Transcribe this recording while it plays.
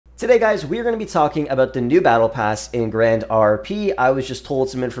Today guys, we are going to be talking about the new Battle Pass in Grand RP. I was just told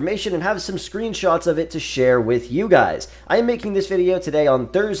some information and have some screenshots of it to share with you guys. I am making this video today on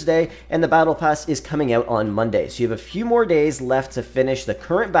Thursday, and the Battle Pass is coming out on Monday. So you have a few more days left to finish the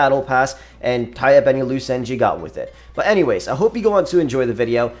current Battle Pass and tie up any loose ends you got with it. But anyways, I hope you go on to enjoy the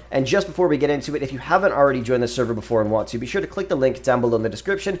video, and just before we get into it, if you haven't already joined the server before and want to, be sure to click the link down below in the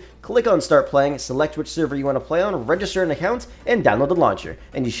description, click on Start Playing, select which server you want to play on, register an account, and download the launcher,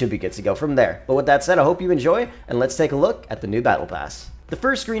 and you should be good to go from there. But with that said, I hope you enjoy, and let's take a look at the new Battle Pass. The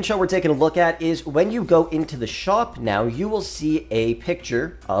first screenshot we're taking a look at is when you go into the shop now, you will see a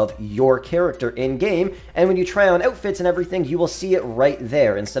picture of your character in-game, and when you try on outfits and everything, you will see it right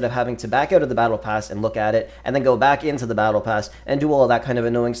there instead of having to back out of the Battle Pass and look at it, and then go back into the Battle Pass and do all of that kind of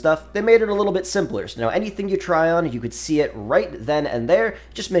annoying stuff. They made it a little bit simpler, so now anything you try on, you could see it right then and there,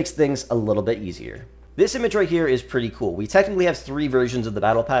 just makes things a little bit easier. This image right here is pretty cool. We technically have 3 versions of the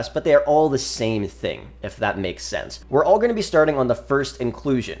Battle Pass, but they are all the same thing, if that makes sense. We're all going to be starting on the first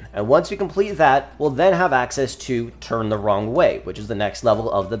inclusion, and once we complete that, we'll then have access to Turn the Wrong Way, which is the next level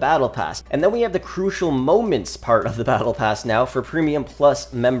of the Battle Pass. And then we have the Crucial Moments part of the Battle Pass now for Premium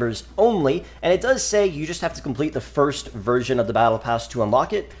Plus members only, and it does say you just have to complete the first version of the Battle Pass to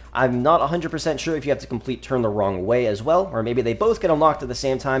unlock it. I'm not 100% sure if you have to complete Turn the Wrong Way as well, or maybe they both get unlocked at the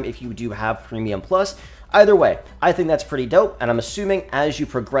same time if you do have Premium Plus. Either way, I think that's pretty dope, and I'm assuming as you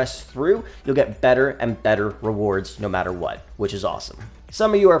progress through, you'll get better and better rewards no matter what, which is awesome.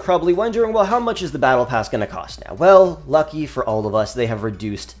 Some of you are probably wondering, well, how much is the Battle Pass going to cost now? Well, lucky for all of us, they have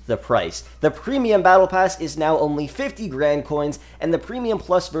reduced the price. The Premium Battle Pass is now only 50 grand coins, and the Premium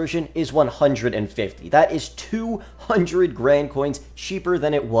Plus version is 150. That is 200 grand coins cheaper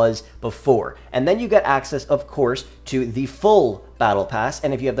than it was before. And then you get access, of course, to the full Battle Pass,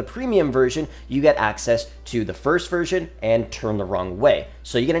 and if you have the Premium version, you get access to the first version and Turn the Wrong Way.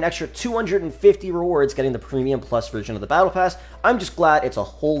 So you get an extra 250 rewards getting the Premium Plus version of the Battle Pass. I'm just glad it's a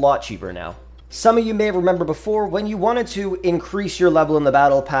whole lot cheaper now. Some of you may remember before, when you wanted to increase your level in the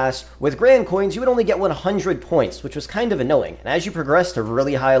Battle Pass with Grand Coins, you would only get 100 points, which was kind of annoying. And as you progress to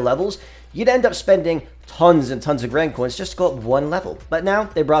really high levels, you'd end up spending tons and tons of Grand Coins just to go up 1 level. But now,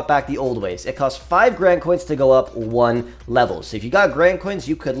 they brought back the old ways. It costs 5 Grand Coins to go up 1 level. So if you got Grand Coins,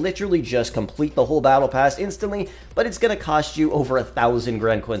 you could literally just complete the whole Battle Pass instantly, but it's going to cost you over 1,000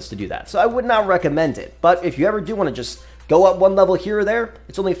 Grand Coins to do that. So I would not recommend it. But if you ever do want to just go up 1 level here or there,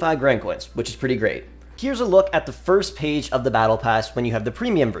 it's only 5 Grand Coins, which is pretty great. Here's a look at the first page of the Battle Pass when you have the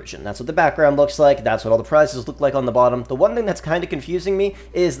Premium version. That's what the background looks like, that's what all the prizes look like on the bottom. The one thing that's kind of confusing me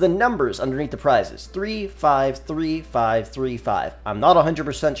is the numbers underneath the prizes. 3, 5, 3, 5, 3, 5. I'm not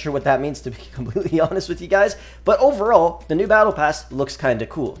 100% sure what that means, to be completely honest with you guys, but overall, the new Battle Pass looks kind of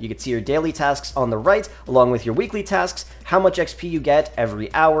cool. You can see your daily tasks on the right, along with your weekly tasks, how much XP you get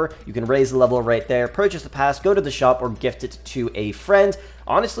every hour. You can raise the level right there, purchase the pass, go to the shop, or gift it to a friend.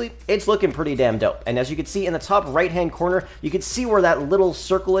 Honestly, it's looking pretty damn dope. And as you can see in the top right-hand corner, you can see where that little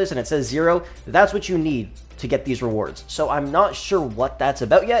circle is and it says 0. That's what you need to get these rewards. So I'm not sure what that's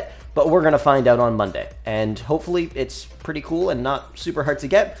about yet, but we're going to find out on Monday. And hopefully it's pretty cool and not super hard to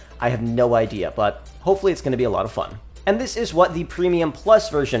get. I have no idea, but hopefully it's going to be a lot of fun. And this is what the Premium Plus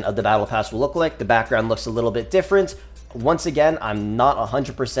version of the Battle Pass will look like. The background looks a little bit different. Once again, I'm not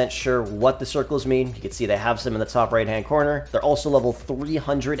 100% sure what the circles mean. You can see they have some in the top right-hand corner. They're also level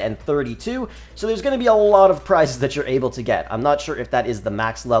 332, so there's going to be a lot of prizes that you're able to get. I'm not sure if that is the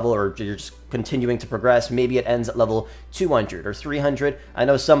max level or you're just continuing to progress. Maybe it ends at level 200 or 300. I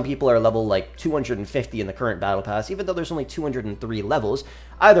know some people are level like 250 in the current Battle Pass, even though there's only 203 levels.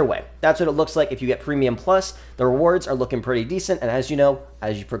 Either way, that's what it looks like if you get Premium Plus. The rewards are looking pretty decent, and as you know,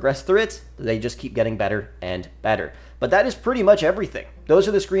 as you progress through it, they just keep getting better and better. But that is pretty much everything. Those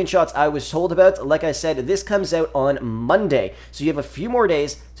are the screenshots I was told about. Like I said, this comes out on Monday, so you have a few more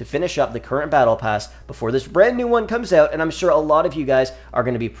days to finish up the current Battle Pass before this brand new one comes out, and I'm sure a lot of you guys are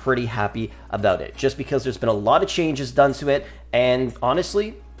going to be pretty happy about it, just because there's been a lot of changes done to it, and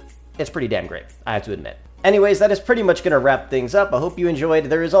honestly, it's pretty damn great, I have to admit. Anyways, that is pretty much going to wrap things up. I hope you enjoyed.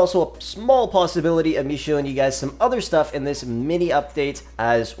 There is also a small possibility of me showing you guys some other stuff in this mini update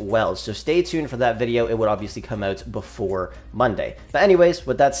as well. So stay tuned for that video. It would obviously come out before Monday. But anyways,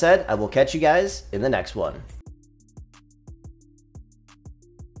 with that said, I will catch you guys in the next one.